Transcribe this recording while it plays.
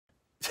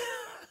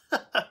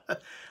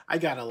I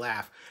gotta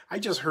laugh. I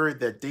just heard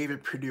that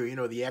David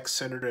Perdue, the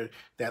ex-senator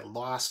that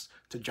lost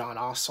to John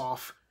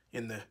Ossoff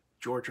in the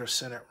Georgia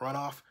Senate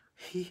runoff,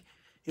 he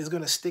is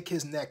going to stick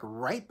his neck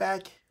right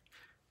back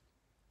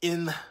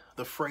in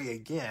the fray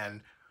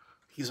again.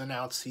 He's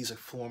announced he's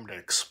formed an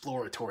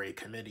exploratory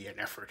committee and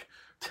effort.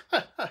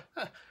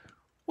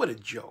 What a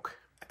joke.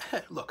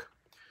 Look,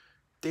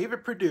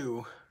 David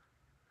Perdue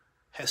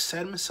has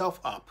set himself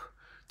up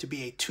to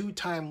be a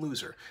two-time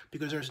loser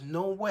because there's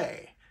no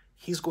way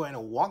he's going to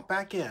walk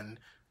back in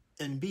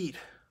and beat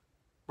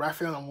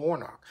Raphael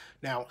Warnock.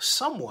 Now,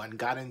 someone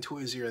got into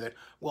his ear that,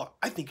 well,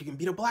 I think you can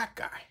beat a black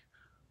guy.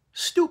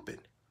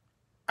 Stupid.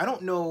 I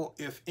don't know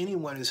if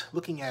anyone is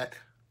looking at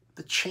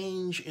the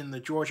change in the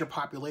Georgia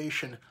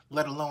population,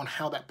 let alone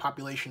how that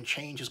population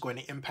change is going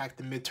to impact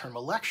the midterm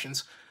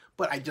elections,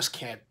 but I just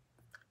can't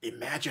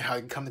imagine how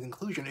they can come to the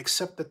conclusion,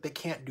 except that they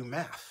can't do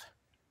math.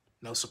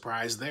 No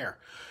surprise there.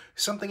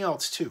 Something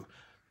else, too.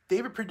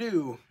 David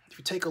Perdue, if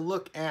you take a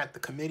look at the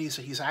committees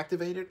that he's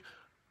activated,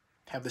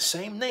 have the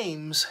same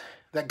names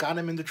that got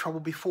him into trouble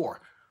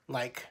before,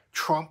 like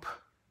Trump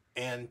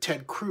and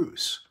Ted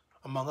Cruz,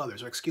 among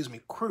others, or excuse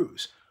me,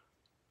 Cruz.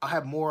 I'll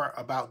have more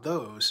about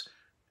those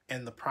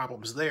and the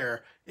problems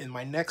there in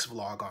my next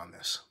vlog on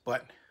this.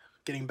 But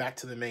getting back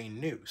to the main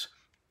news,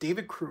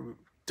 David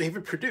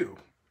Perdue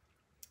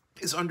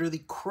is under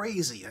the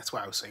crazy, that's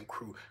why I was saying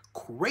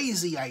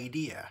crazy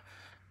idea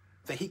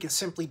that he can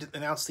simply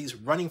announce he's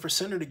running for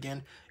Senate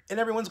again and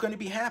everyone's going to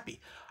be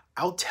happy.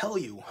 I'll tell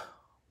you,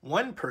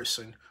 one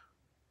person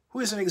who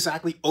isn't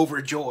exactly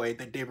overjoyed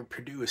that David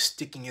Perdue is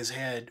sticking his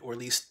head, or at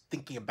least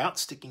thinking about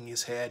sticking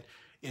his head,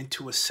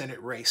 into a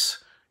Senate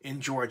race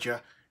in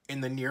Georgia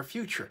in the near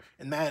future,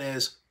 and that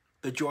is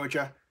the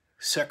Georgia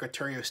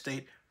Secretary of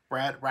State,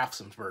 Brad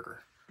Raffensperger.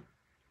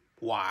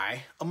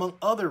 Why? Among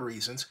other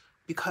reasons,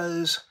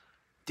 because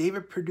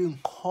David Perdue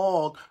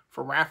called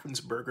for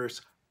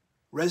Raffensperger's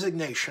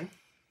resignation,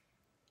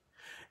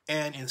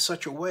 and in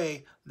such a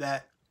way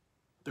that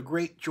the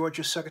great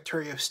Georgia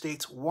Secretary of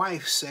State's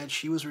wife said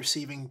she was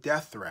receiving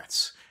death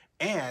threats.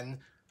 And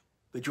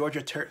the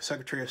Georgia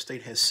Secretary of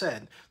State has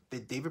said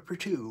that David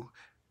Perdue,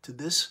 to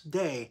this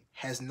day,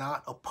 has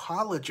not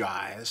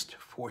apologized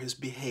for his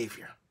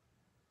behavior.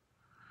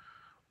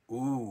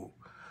 Ooh.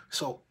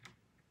 So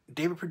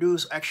David Perdue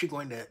is actually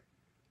going to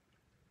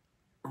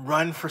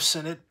run for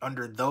Senate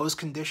under those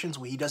conditions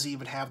where he doesn't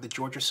even have the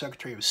Georgia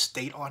Secretary of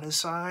State on his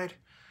side?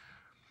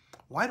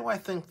 Why do I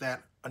think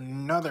that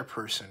another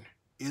person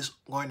is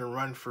going to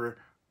run for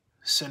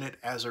Senate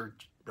as a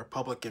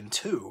Republican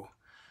too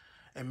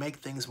and make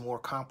things more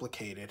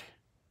complicated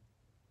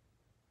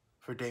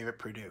for David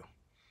Perdue?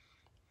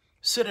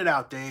 Sit it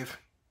out, Dave.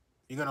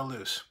 You're going to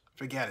lose.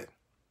 Forget it.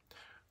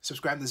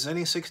 Subscribe to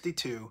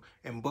Zenny62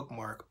 and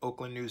bookmark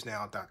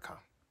oaklandnewsnow.com.